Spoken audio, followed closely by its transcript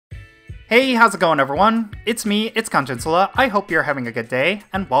Hey, how's it going everyone? It's me, it's Jinsula. I hope you're having a good day,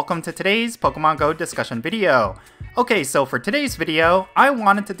 and welcome to today's Pokemon GO discussion video. Okay, so for today's video, I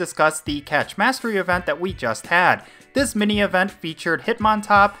wanted to discuss the Catch Mastery event that we just had. This mini event featured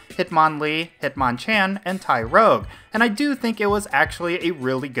Hitmontop, Hitmonlee, Hitmonchan, and Tyrogue, and I do think it was actually a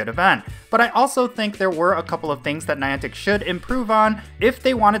really good event. But I also think there were a couple of things that Niantic should improve on if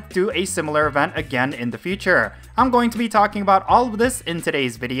they wanted to do a similar event again in the future. I'm going to be talking about all of this in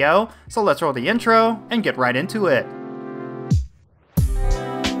today's video, so let's roll the intro and get right into it.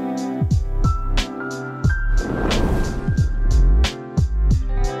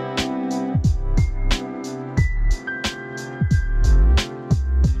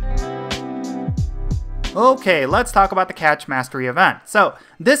 Okay, let's talk about the Catch Mastery event. So,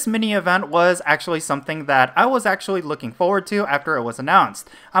 this mini event was actually something that I was actually looking forward to after it was announced.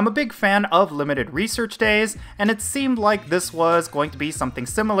 I'm a big fan of limited research days, and it seemed like this was going to be something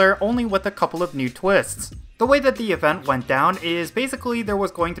similar, only with a couple of new twists. The way that the event went down is basically there was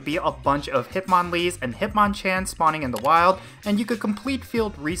going to be a bunch of Hitmonlees and Hitmonchan spawning in the wild, and you could complete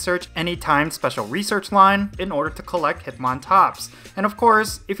field research any timed special research line in order to collect Hitmontops. And of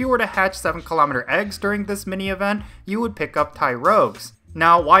course, if you were to hatch 7km eggs during this mini event, you would pick up Tyrogues.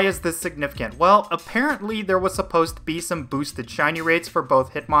 Now, why is this significant? Well, apparently there was supposed to be some boosted shiny rates for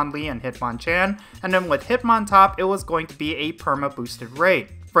both Hitmonlee and Hitmonchan, and then with Hitmontop, it was going to be a perma boosted rate.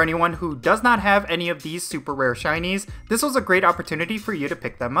 For anyone who does not have any of these super rare shinies, this was a great opportunity for you to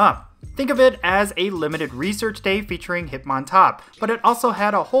pick them up. Think of it as a limited research day featuring Hitmontop, but it also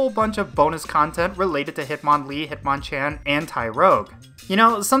had a whole bunch of bonus content related to Hitmonlee, Hitmonchan, and Tyrogue. You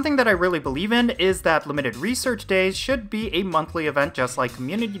know, something that I really believe in is that limited research days should be a monthly event just like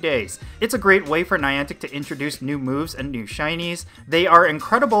community days. It's a great way for Niantic to introduce new moves and new shinies. They are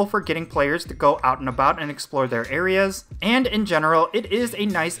incredible for getting players to go out and about and explore their areas, and in general, it is a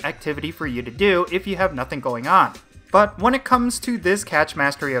nice activity for you to do if you have nothing going on. But when it comes to this Catch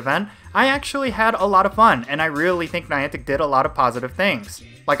Mastery event, I actually had a lot of fun, and I really think Niantic did a lot of positive things.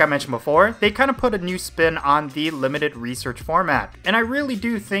 Like I mentioned before, they kind of put a new spin on the limited research format, and I really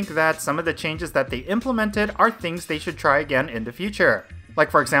do think that some of the changes that they implemented are things they should try again in the future.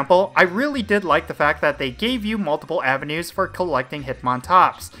 Like for example, I really did like the fact that they gave you multiple avenues for collecting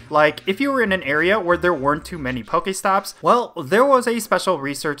Hitmontops. Like, if you were in an area where there weren't too many Pokestops, well, there was a special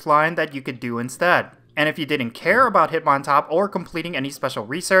research line that you could do instead. And if you didn't care about Hitmontop or completing any special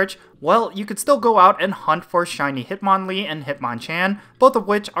research, well, you could still go out and hunt for shiny Hitmonlee and Hitmonchan, both of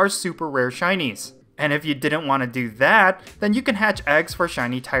which are super rare shinies. And if you didn't want to do that, then you can hatch eggs for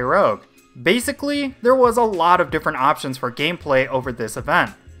shiny Tyrogue. Basically, there was a lot of different options for gameplay over this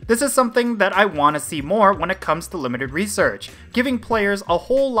event. This is something that I want to see more when it comes to limited research. Giving players a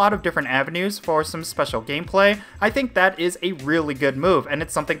whole lot of different avenues for some special gameplay, I think that is a really good move, and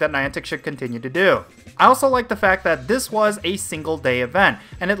it's something that Niantic should continue to do. I also like the fact that this was a single day event,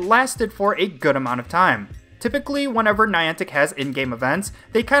 and it lasted for a good amount of time. Typically, whenever Niantic has in-game events,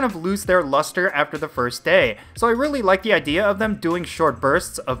 they kind of lose their luster after the first day, so I really like the idea of them doing short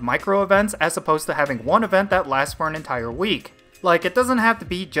bursts of micro events as opposed to having one event that lasts for an entire week. Like, it doesn't have to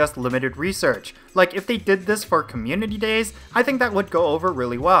be just limited research. Like, if they did this for community days, I think that would go over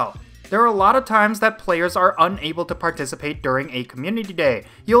really well. There are a lot of times that players are unable to participate during a community day.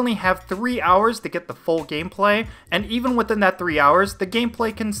 You only have 3 hours to get the full gameplay, and even within that 3 hours, the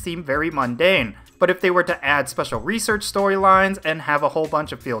gameplay can seem very mundane. But if they were to add special research storylines and have a whole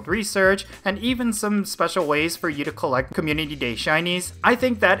bunch of field research, and even some special ways for you to collect community day shinies, I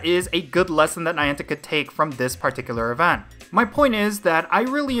think that is a good lesson that Niantic could take from this particular event. My point is that I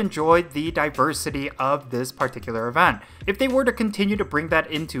really enjoyed the diversity of this particular event. If they were to continue to bring that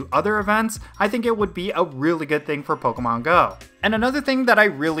into other events, I think it would be a really good thing for Pokemon GO. And another thing that I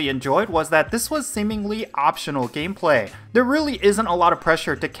really enjoyed was that this was seemingly optional gameplay. There really isn't a lot of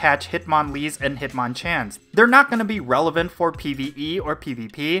pressure to catch Hitmonlees and Hitmonchans. They're not going to be relevant for PvE or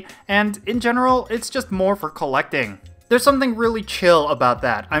PvP, and in general, it's just more for collecting. There's something really chill about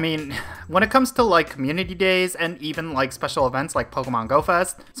that. I mean, when it comes to like community days and even like special events like Pokemon Go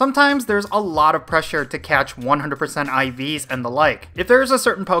Fest, sometimes there's a lot of pressure to catch 100% IVs and the like. If there's a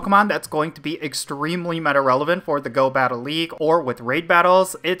certain Pokemon that's going to be extremely meta relevant for the Go Battle League or with raid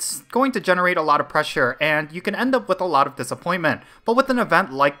battles, it's going to generate a lot of pressure and you can end up with a lot of disappointment. But with an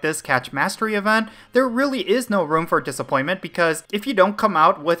event like this Catch Mastery event, there really is no room for disappointment because if you don't come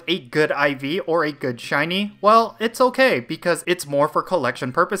out with a good IV or a good shiny, well, it's okay because it's more for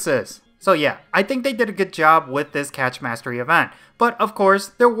collection purposes. So yeah, I think they did a good job with this Catch Mastery event, but of course,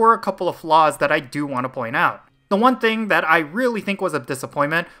 there were a couple of flaws that I do want to point out. The one thing that I really think was a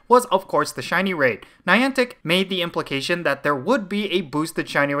disappointment was of course the shiny rate. Niantic made the implication that there would be a boosted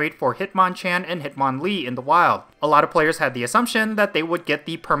shiny rate for Hitmonchan and Hitmonlee in the wild. A lot of players had the assumption that they would get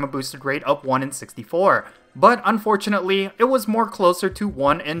the perma boosted rate of 1 in 64. But unfortunately, it was more closer to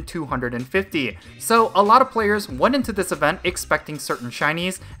 1 in 250. So a lot of players went into this event expecting certain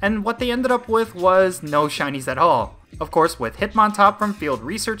shinies, and what they ended up with was no shinies at all. Of course, with Hitmontop from field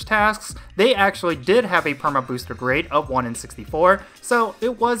research tasks, they actually did have a perma boosted rate of 1 in 64, so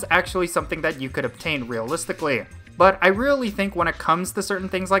it was actually something that you could obtain realistically. But I really think when it comes to certain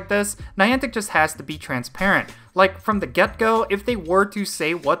things like this, Niantic just has to be transparent. Like, from the get-go, if they were to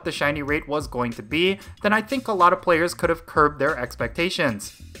say what the shiny rate was going to be, then I think a lot of players could have curbed their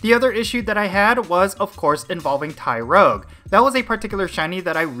expectations. The other issue that I had was, of course, involving Tyrogue. That was a particular shiny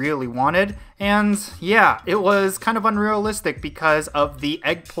that I really wanted, and yeah, it was kind of unrealistic because of the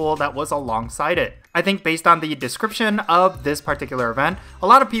egg pool that was alongside it. I think based on the description of this particular event, a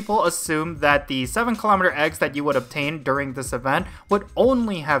lot of people assumed that the 7km eggs that you would obtain during this event would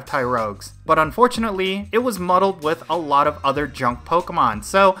only have Tyrogues. But unfortunately, it was muddled with a lot of other junk Pokemon,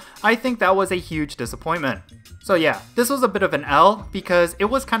 so I think that was a huge disappointment. So yeah, this was a bit of an L because it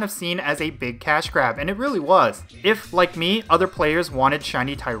was kind of seen as a big cash grab, and it really was. If, like me, other players wanted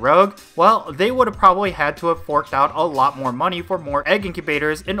shiny Tyrogue, well, they would have probably had to have forked out a lot more money for more egg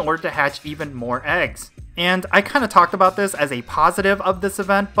incubators in order to hatch even more eggs. And I kind of talked about this as a positive of this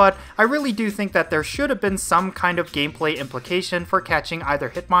event, but I really do think that there should have been some kind of gameplay implication for catching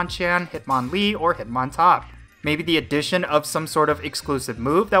either Hitmonchan, Hitmonlee, or Hitmontop. Maybe the addition of some sort of exclusive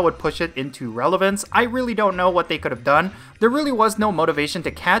move that would push it into relevance. I really don't know what they could have done. There really was no motivation to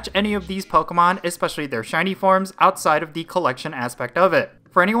catch any of these Pokemon, especially their shiny forms, outside of the collection aspect of it.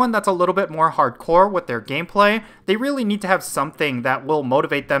 For anyone that's a little bit more hardcore with their gameplay, they really need to have something that will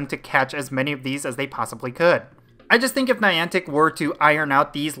motivate them to catch as many of these as they possibly could. I just think if Niantic were to iron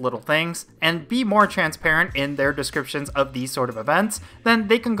out these little things and be more transparent in their descriptions of these sort of events, then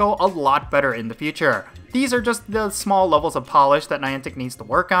they can go a lot better in the future. These are just the small levels of polish that Niantic needs to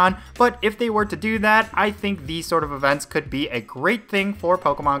work on, but if they were to do that, I think these sort of events could be a great thing for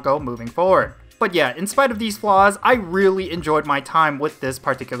Pokemon GO moving forward. But yeah, in spite of these flaws, I really enjoyed my time with this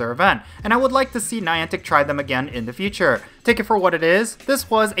particular event, and I would like to see Niantic try them again in the future. Take it for what it is, this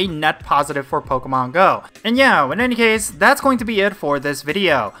was a net positive for Pokemon GO. And yeah, in any case, that's going to be it for this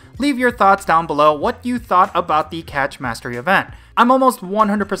video. Leave your thoughts down below what you thought about the Catch Mastery event. I'm almost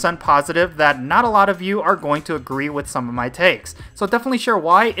 100% positive that not a lot of you are going to agree with some of my takes, so definitely share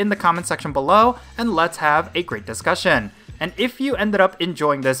why in the comment section below, and let's have a great discussion. And if you ended up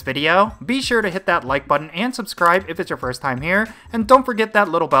enjoying this video, be sure to hit that like button and subscribe if it's your first time here, and don't forget that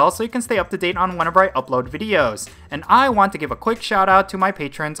little bell so you can stay up to date on whenever I upload videos. And I want to give a quick shout out to my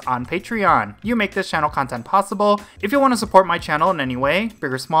patrons on Patreon. You make this channel content possible. If you want to support my channel in any way,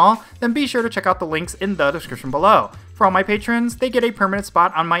 big or small, then be sure to check out the links in the description below. For all my patrons, they get a permanent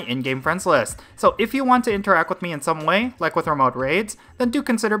spot on my in-game friends list. So if you want to interact with me in some way, like with remote raids, then do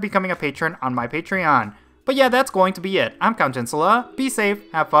consider becoming a patron on my Patreon. But yeah, that's going to be it. I'm Jinsula. Be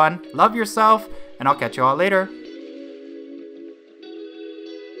safe, have fun, love yourself, and I'll catch you all later.